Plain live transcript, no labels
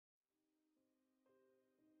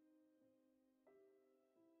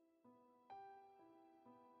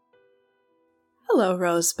Hello,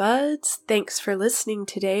 Rosebuds. Thanks for listening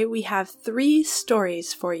today. We have 3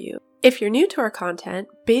 stories for you. If you're new to our content,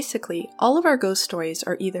 basically all of our ghost stories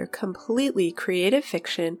are either completely creative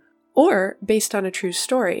fiction or based on a true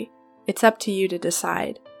story. It's up to you to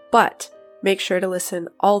decide. But make sure to listen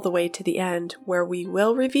all the way to the end where we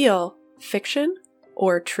will reveal fiction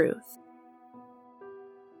or truth.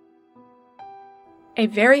 A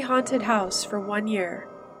Very Haunted House for 1 Year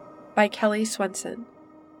by Kelly Swenson.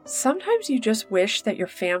 Sometimes you just wish that your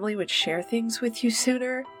family would share things with you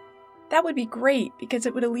sooner. That would be great because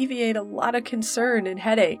it would alleviate a lot of concern and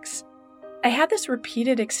headaches. I had this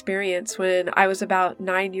repeated experience when I was about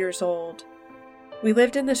 9 years old. We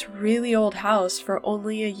lived in this really old house for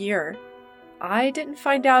only a year. I didn't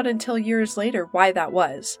find out until years later why that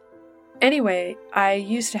was. Anyway, I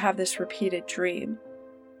used to have this repeated dream.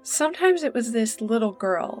 Sometimes it was this little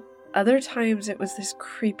girl, other times it was this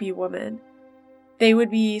creepy woman. They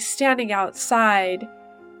would be standing outside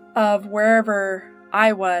of wherever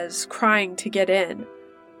I was, crying to get in.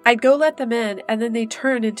 I'd go let them in, and then they'd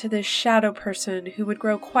turn into this shadow person who would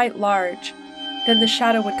grow quite large. Then the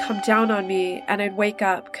shadow would come down on me, and I'd wake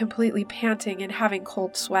up completely panting and having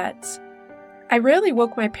cold sweats. I rarely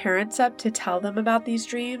woke my parents up to tell them about these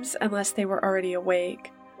dreams unless they were already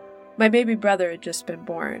awake. My baby brother had just been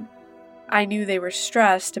born. I knew they were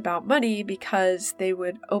stressed about money because they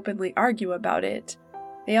would openly argue about it.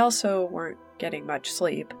 They also weren't getting much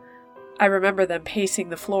sleep. I remember them pacing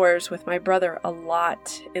the floors with my brother a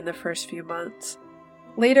lot in the first few months.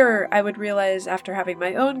 Later, I would realize after having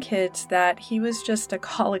my own kids that he was just a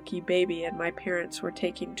colicky baby and my parents were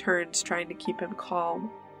taking turns trying to keep him calm.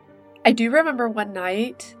 I do remember one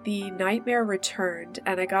night, the nightmare returned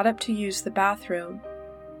and I got up to use the bathroom.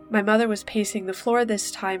 My mother was pacing the floor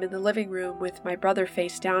this time in the living room with my brother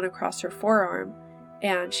face down across her forearm,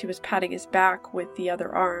 and she was patting his back with the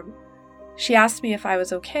other arm. She asked me if I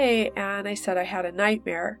was okay, and I said I had a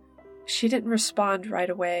nightmare. She didn't respond right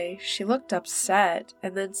away. She looked upset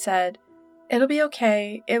and then said, "It'll be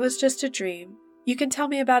okay. It was just a dream. You can tell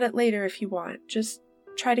me about it later if you want. Just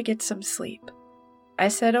try to get some sleep." I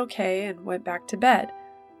said okay and went back to bed.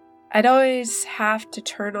 I'd always have to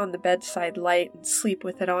turn on the bedside light and sleep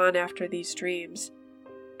with it on after these dreams.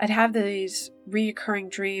 I'd have these reoccurring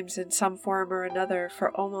dreams in some form or another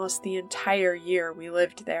for almost the entire year we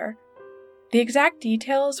lived there. The exact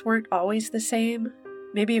details weren't always the same.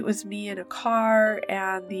 Maybe it was me in a car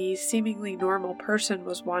and the seemingly normal person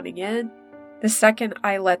was wanting in. The second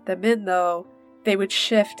I let them in, though, they would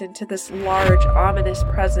shift into this large, ominous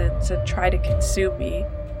presence and try to consume me.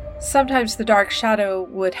 Sometimes the dark shadow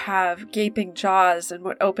would have gaping jaws and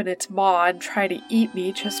would open its maw and try to eat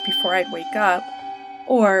me just before I'd wake up.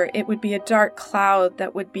 Or it would be a dark cloud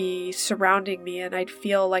that would be surrounding me and I'd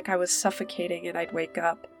feel like I was suffocating and I'd wake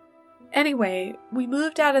up. Anyway, we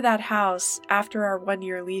moved out of that house after our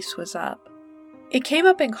 1-year lease was up. It came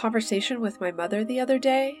up in conversation with my mother the other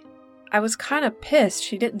day. I was kind of pissed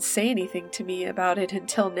she didn't say anything to me about it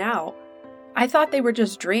until now. I thought they were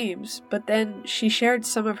just dreams, but then she shared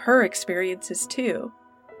some of her experiences too.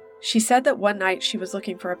 She said that one night she was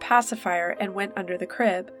looking for a pacifier and went under the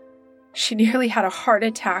crib. She nearly had a heart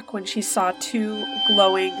attack when she saw 2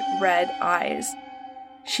 glowing red eyes.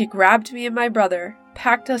 She grabbed me and my brother,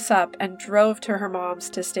 packed us up, and drove to her mom's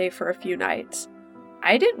to stay for a few nights.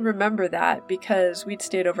 I didn't remember that because we'd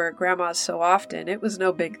stayed over at Grandma's so often, it was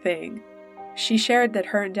no big thing. She shared that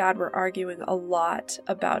her and Dad were arguing a lot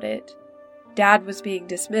about it. Dad was being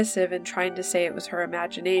dismissive and trying to say it was her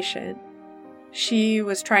imagination. She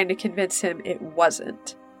was trying to convince him it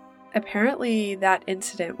wasn't. Apparently, that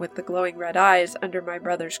incident with the glowing red eyes under my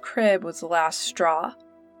brother's crib was the last straw.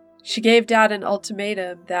 She gave Dad an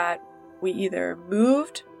ultimatum that we either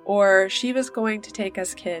moved or she was going to take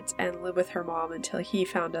us kids and live with her mom until he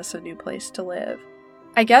found us a new place to live.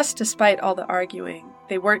 I guess despite all the arguing,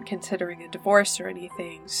 they weren't considering a divorce or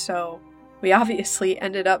anything, so we obviously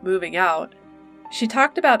ended up moving out. She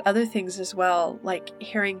talked about other things as well, like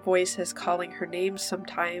hearing voices calling her name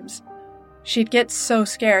sometimes. She'd get so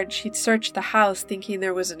scared she'd search the house thinking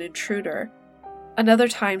there was an intruder. Another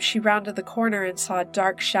time she rounded the corner and saw a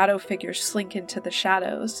dark shadow figure slink into the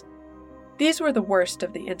shadows. These were the worst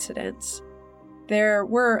of the incidents. There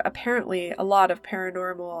were apparently a lot of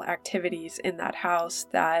paranormal activities in that house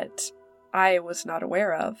that I was not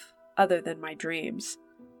aware of, other than my dreams.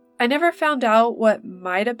 I never found out what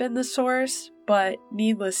might have been the source, but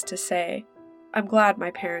needless to say, I'm glad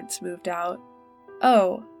my parents moved out.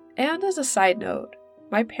 Oh, and as a side note,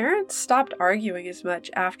 my parents stopped arguing as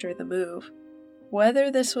much after the move.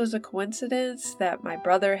 Whether this was a coincidence that my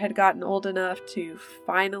brother had gotten old enough to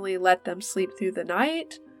finally let them sleep through the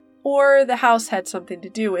night, Or the house had something to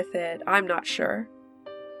do with it, I'm not sure.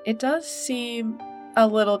 It does seem a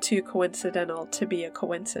little too coincidental to be a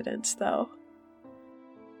coincidence, though.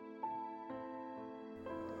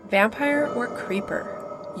 Vampire or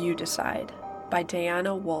Creeper? You decide. By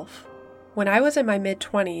Diana Wolf. When I was in my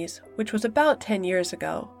mid-20s, which was about 10 years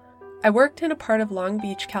ago, I worked in a part of Long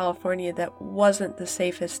Beach, California that wasn't the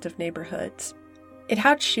safest of neighborhoods. It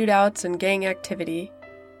had shootouts and gang activity.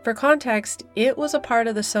 For context, it was a part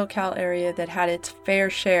of the SoCal area that had its fair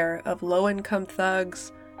share of low-income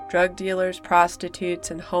thugs, drug dealers,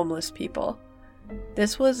 prostitutes, and homeless people.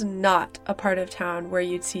 This was not a part of town where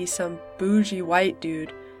you'd see some bougie white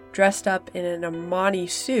dude dressed up in an Armani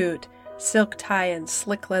suit, silk tie, and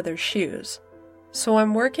slick leather shoes. So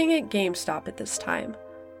I'm working at GameStop at this time.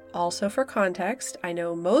 Also for context, I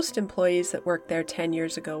know most employees that worked there 10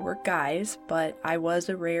 years ago were guys, but I was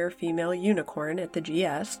a rare female unicorn at the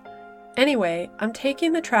GS. Anyway, I'm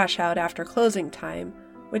taking the trash out after closing time,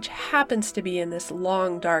 which happens to be in this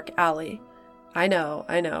long, dark alley. I know,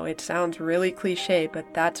 it sounds really cliche,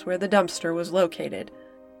 but that's where the dumpster was located.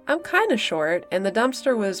 I'm kinda short, and the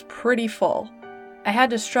dumpster was pretty full. I had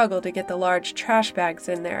to struggle to get the large trash bags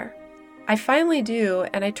in there. I finally do,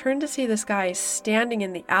 and I turn to see this guy standing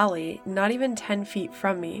in the alley, not even 10 feet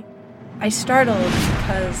from me. I startled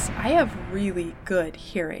because I have really good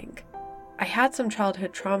hearing. I had some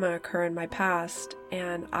childhood trauma occur in my past,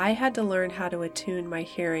 and I had to learn how to attune my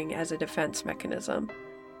hearing as a defense mechanism.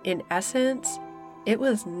 In essence, it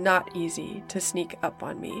was not easy to sneak up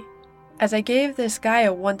on me. As I gave this guy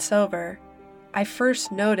a once-over, I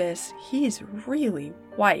first noticed he's really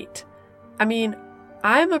white. I mean,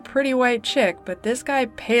 I'm a pretty white chick, but this guy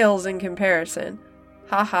pales in comparison.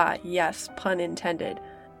 Haha, yes, pun intended.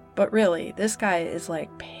 But really, this guy is like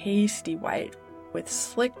pasty white, with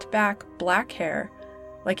slicked back black hair,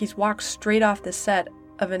 like he's walked straight off the set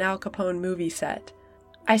of an Al Capone movie set.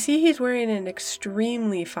 I see he's wearing an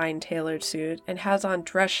extremely fine tailored suit and has on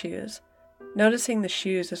dress shoes. Noticing the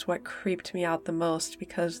shoes is what creeped me out the most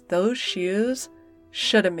because those shoes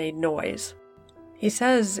should have made noise. He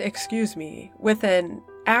says, "Excuse me," with an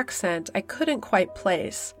accent I couldn't quite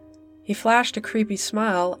place. He flashed a creepy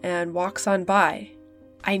smile and walks on by.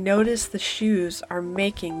 I notice the shoes are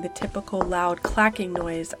making the typical loud clacking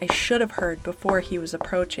noise I should have heard before he was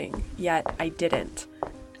approaching, yet I didn't.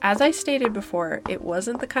 As I stated before, it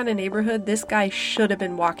wasn't the kind of neighborhood this guy should have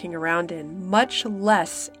been walking around in, much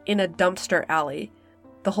less in a dumpster alley.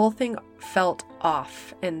 The whole thing felt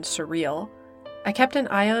off and surreal. I kept an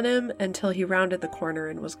eye on him until he rounded the corner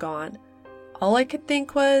and was gone. All I could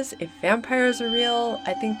think was, if vampires are real,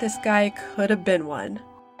 I think this guy could have been one.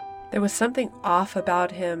 There was something off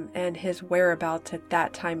about him and his whereabouts at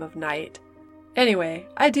that time of night. Anyway,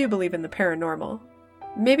 I do believe in the paranormal.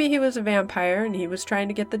 Maybe he was a vampire and he was trying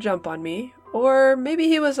to get the jump on me, or maybe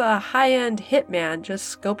he was a high-end hitman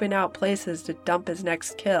just scoping out places to dump his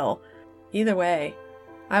next kill. Either way,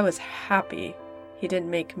 I was happy he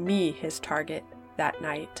didn't make me his target that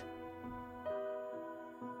night.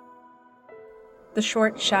 The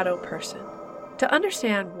Short Shadow Person. To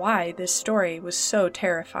understand why this story was so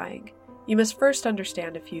terrifying, you must first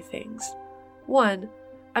understand a few things. 1.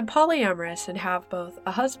 I'm polyamorous and have both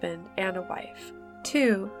a husband and a wife.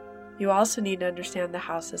 2. You also need to understand the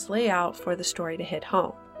house's layout for the story to hit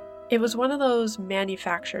home. It was one of those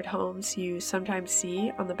manufactured homes you sometimes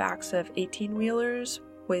see on the backs of 18-wheelers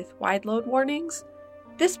with wide load warnings.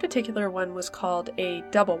 This particular one was called a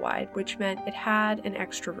double wide, which meant it had an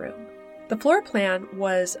extra room. The floor plan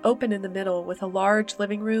was open in the middle with a large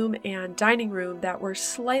living room and dining room that were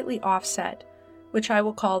slightly offset, which I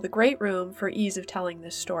will call the great room for ease of telling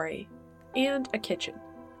this story, and a kitchen.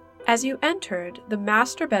 As you entered, the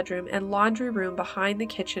master bedroom and laundry room behind the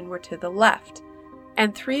kitchen were to the left,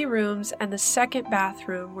 and 3 rooms and the second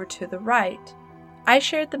bathroom were to the right. I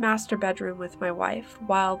shared the master bedroom with my wife,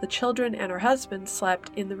 while the children and her husband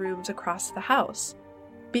slept in the rooms across the house.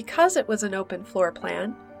 Because it was an open floor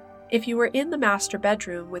plan, if you were in the master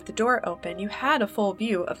bedroom with the door open, you had a full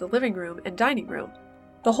view of the living room and dining room.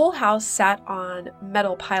 The whole house sat on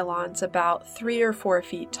metal pylons about 3 or 4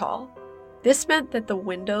 feet tall. This meant that the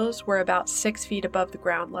windows were about 6 feet above the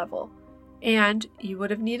ground level, and you would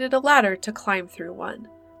have needed a ladder to climb through one.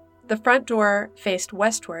 The front door faced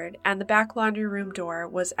westward, and the back laundry room door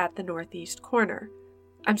was at the northeast corner.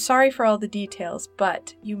 I'm sorry for all the details,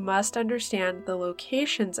 but you must understand the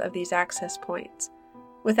locations of these access points.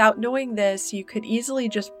 Without knowing this, you could easily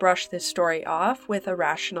just brush this story off with a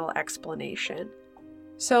rational explanation.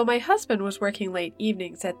 So my husband was working late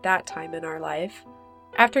evenings at that time in our life.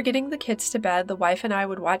 After getting the kids to bed, the wife and I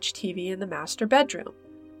would watch TV in the master bedroom.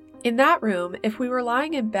 In that room, if we were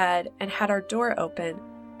lying in bed and had our door open,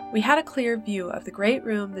 we had a clear view of the great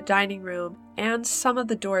room, the dining room, and some of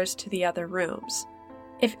the doors to the other rooms.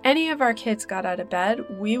 If any of our kids got out of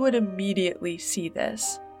bed, we would immediately see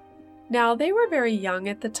this. Now, they were very young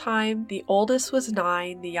at the time. The oldest was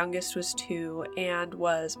 9, the youngest was 2, and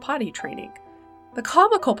was potty training. The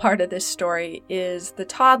comical part of this story is the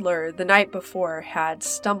toddler the night before had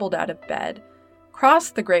stumbled out of bed,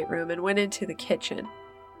 crossed the great room, and went into the kitchen.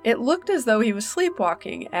 It looked as though he was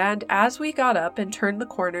sleepwalking, and as we got up and turned the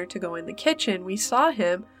corner to go in the kitchen, we saw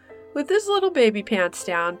him with his little baby pants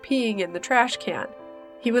down, peeing in the trash can.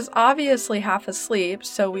 He was obviously half asleep,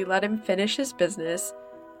 so we let him finish his business.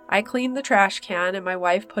 I cleaned the trash can, and my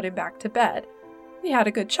wife put him back to bed. We had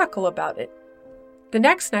a good chuckle about it. The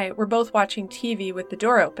next night, we're both watching TV with the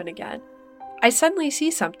door open again. I suddenly see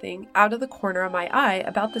something out of the corner of my eye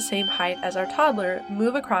about the same height as our toddler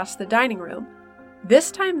move across the dining room.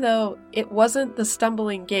 This time, though, it wasn't the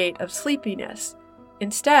stumbling gait of sleepiness.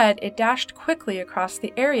 Instead, it dashed quickly across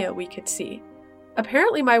the area we could see.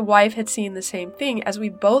 Apparently, my wife had seen the same thing, as we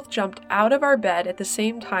both jumped out of our bed at the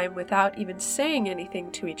same time without even saying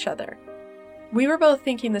anything to each other. We were both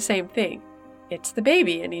thinking the same thing. It's the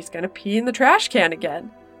baby, and he's going to pee in the trash can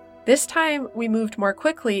again. This time, we moved more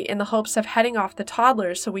quickly in the hopes of heading off the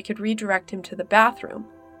toddler so we could redirect him to the bathroom.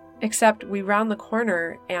 Except we round the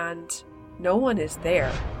corner, and no one is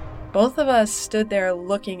there. Both of us stood there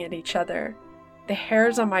looking at each other. The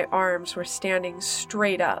hairs on my arms were standing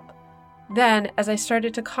straight up. Then, as I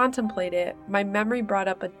started to contemplate it, my memory brought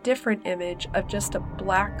up a different image of just a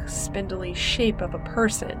black, spindly shape of a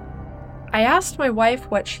person. I asked my wife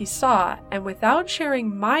what she saw, and without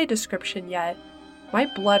sharing my description yet, my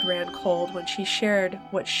blood ran cold when she shared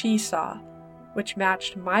what she saw, which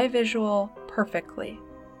matched my visual perfectly.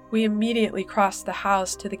 We immediately crossed the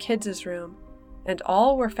house to the kids' room, and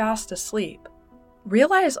all were fast asleep.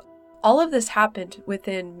 Realize all of this happened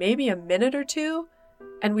within maybe a minute or two,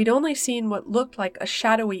 and we'd only seen what looked like a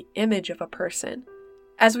shadowy image of a person.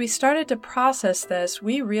 As we started to process this,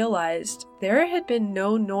 we realized there had been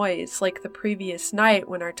no noise like the previous night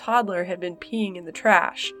when our toddler had been peeing in the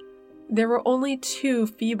trash. There were only 2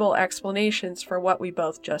 feeble explanations for what we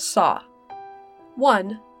both just saw.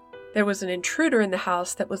 1, there was an intruder in the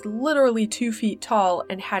house that was literally 2 feet tall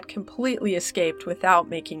and had completely escaped without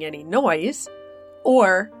making any noise,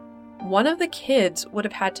 or one of the kids would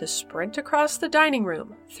have had to sprint across the dining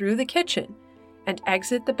room, through the kitchen, and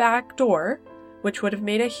exit the back door, which would have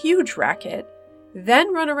made a huge racket,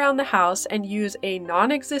 then run around the house and use a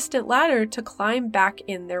non-existent ladder to climb back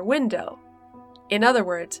in their window. In other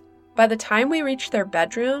words, by the time we reached their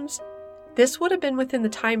bedrooms, this would have been within the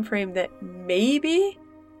time frame that maybe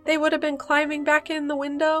they would have been climbing back in the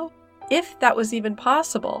window, if that was even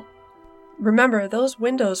possible. Remember, those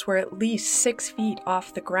windows were at least 6 feet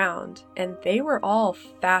off the ground, and they were all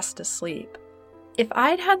fast asleep. If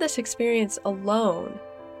I'd had this experience alone,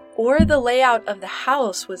 or the layout of the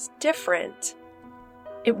house was different,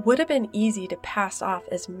 it would have been easy to pass off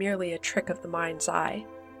as merely a trick of the mind's eye.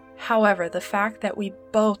 However, the fact that we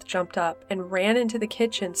both jumped up and ran into the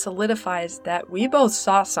kitchen solidifies that we both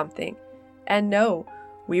saw something. And no,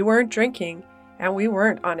 we weren't drinking, and we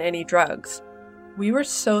weren't on any drugs. We were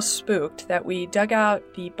so spooked that we dug out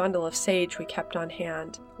the bundle of sage we kept on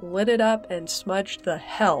hand, lit it up, and smudged the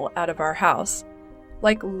hell out of our house.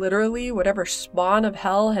 Like literally, whatever spawn of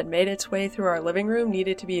hell had made its way through our living room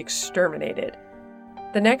needed to be exterminated.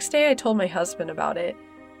 The next day I told my husband about it,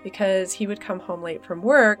 because he would come home late from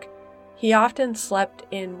work. He often slept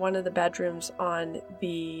in one of the bedrooms on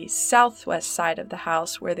the southwest side of the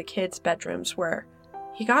house where the kids' bedrooms were.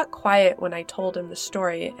 He got quiet when I told him the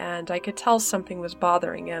story, and I could tell something was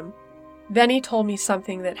bothering him. Then he told me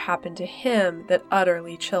something that happened to him that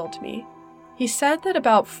utterly chilled me. He said that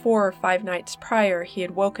about 4 or 5 nights prior, he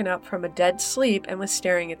had woken up from a dead sleep and was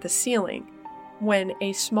staring at the ceiling, when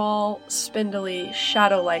a small, spindly,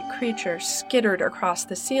 shadow-like creature skittered across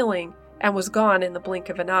the ceiling and was gone in the blink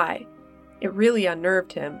of an eye. It really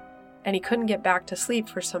unnerved him, and he couldn't get back to sleep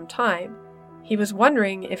for some time. He was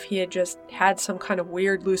wondering if he had just had some kind of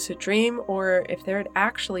weird lucid dream, or if there had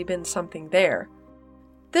actually been something there.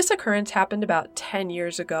 This occurrence happened about 10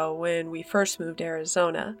 years ago when we first moved to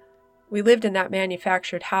Arizona. We lived in that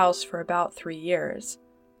manufactured house for about 3 years.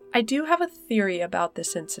 I do have a theory about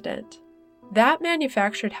this incident. That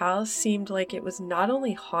manufactured house seemed like it was not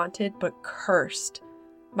only haunted, but cursed.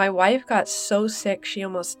 My wife got so sick she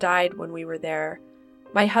almost died when we were there.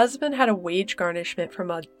 My husband had a wage garnishment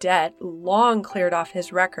from a debt long cleared off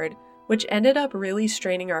his record, which ended up really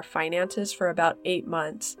straining our finances for about 8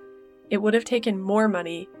 months. It would have taken more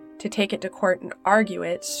money to take it to court and argue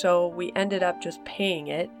it, so we ended up just paying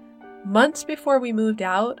it. Months before we moved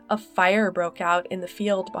out, a fire broke out in the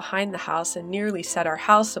field behind the house and nearly set our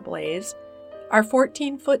house ablaze. Our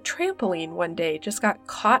 14-foot trampoline one day just got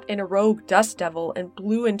caught in a rogue dust devil and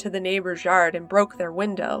blew into the neighbor's yard and broke their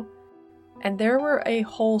window. And there were a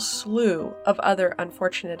whole slew of other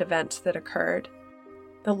unfortunate events that occurred.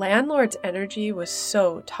 The landlord's energy was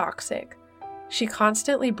so toxic. She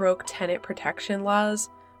constantly broke tenant protection laws,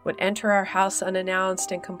 would enter our house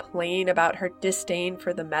unannounced and complain about her disdain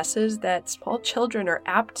for the messes that small children are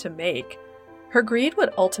apt to make. Her greed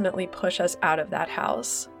would ultimately push us out of that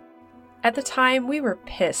house. At the time, we were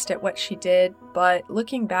pissed at what she did, but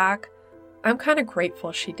looking back, I'm kind of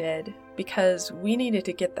grateful she did, because we needed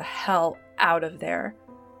to get the hell out of there.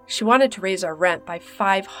 She wanted to raise our rent by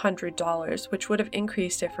 $500, which would have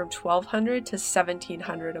increased it from $1,200 to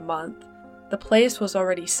 $1,700 a month. The place was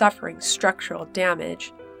already suffering structural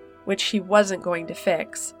damage, which she wasn't going to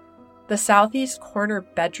fix. The southeast corner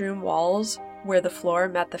bedroom walls, where the floor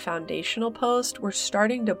met the foundational post, were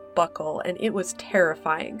starting to buckle, and it was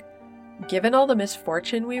terrifying. Given all the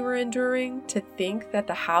misfortune we were enduring, to think that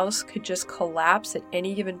the house could just collapse at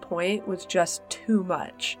any given point was just too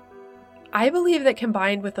much. I believe that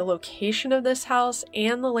combined with the location of this house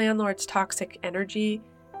and the landlord's toxic energy,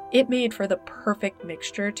 it made for the perfect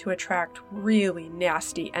mixture to attract really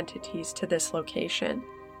nasty entities to this location.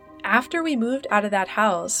 After we moved out of that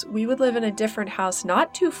house, we would live in a different house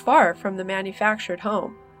not too far from the manufactured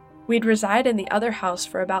home. We'd reside in the other house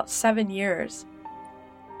for about 7 years.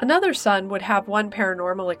 Another son would have one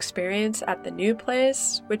paranormal experience at the new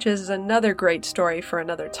place, which is another great story for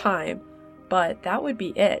another time, but that would be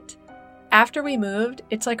it. After we moved,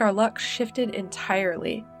 it's like our luck shifted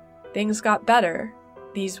entirely. Things got better.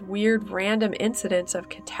 These weird random incidents of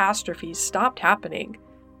catastrophes stopped happening.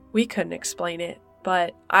 We couldn't explain it,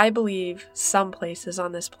 but I believe some places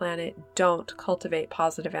on this planet don't cultivate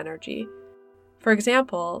positive energy. For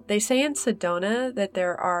example, they say in Sedona that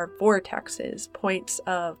there are vortexes, points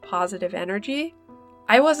of positive energy.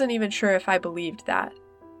 I wasn't even sure if I believed that,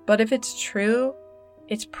 but if it's true,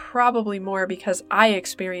 it's probably more because I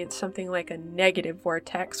experienced something like a negative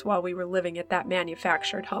vortex while we were living at that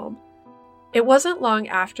manufactured home. It wasn't long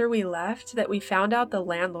after we left that we found out the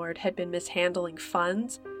landlord had been mishandling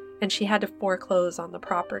funds and she had to foreclose on the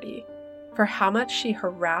property. For how much she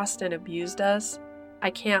harassed and abused us, I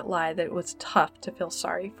can't lie that it was tough to feel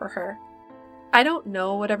sorry for her. I don't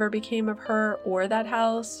know whatever became of her or that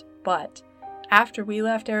house, but after we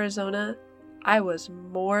left Arizona, I was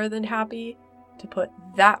more than happy to put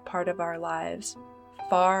that part of our lives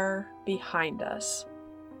far behind us.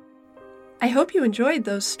 I hope you enjoyed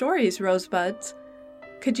those stories, Rosebuds.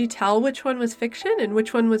 Could you tell which one was fiction and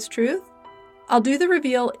which one was truth? I'll do the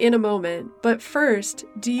reveal in a moment, but first,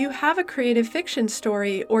 do you have a creative fiction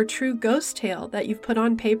story or true ghost tale that you've put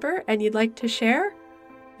on paper and you'd like to share?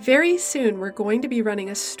 Very soon, we're going to be running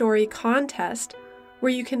a story contest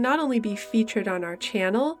where you can not only be featured on our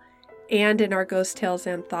channel and in our Ghost Tales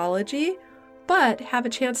anthology, but have a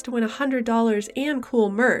chance to win $100 and cool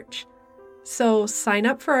merch. So sign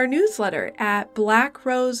up for our newsletter at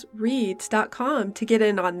blackrosereads.com to get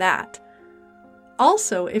in on that.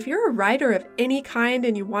 Also, if you're a writer of any kind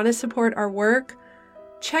and you want to support our work,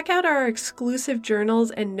 check out our exclusive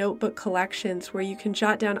journals and notebook collections where you can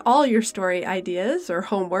jot down all your story ideas or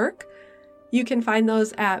homework. You can find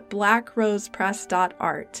those at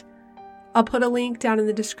blackrosepress.art. I'll put a link down in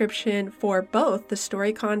the description for both the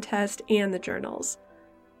story contest and the journals.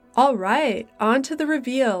 All right, on to the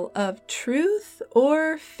reveal of truth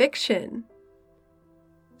or fiction.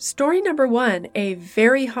 Story number 1, A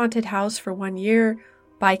Very Haunted House for 1 Year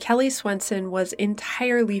by Kelly Swenson, was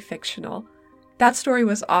entirely fictional. That story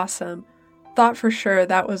was awesome. Thought for sure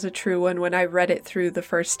that was a true one when I read it through the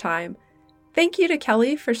first time. Thank you to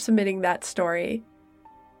Kelly for submitting that story.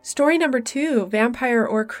 Story number 2, Vampire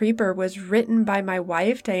or Creeper, was written by my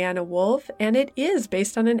wife, Diana Wolf, and it is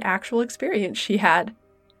based on an actual experience she had.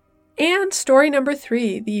 And story number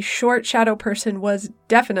 3, The Short Shadow Person, was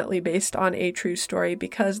definitely based on a true story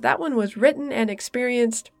because that one was written and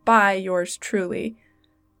experienced by yours truly.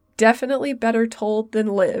 Definitely better told than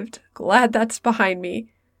lived. Glad that's behind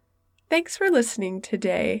me. Thanks for listening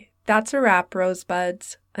today. That's a wrap,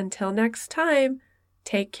 Rosebuds. Until next time,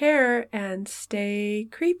 take care and stay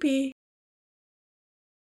creepy.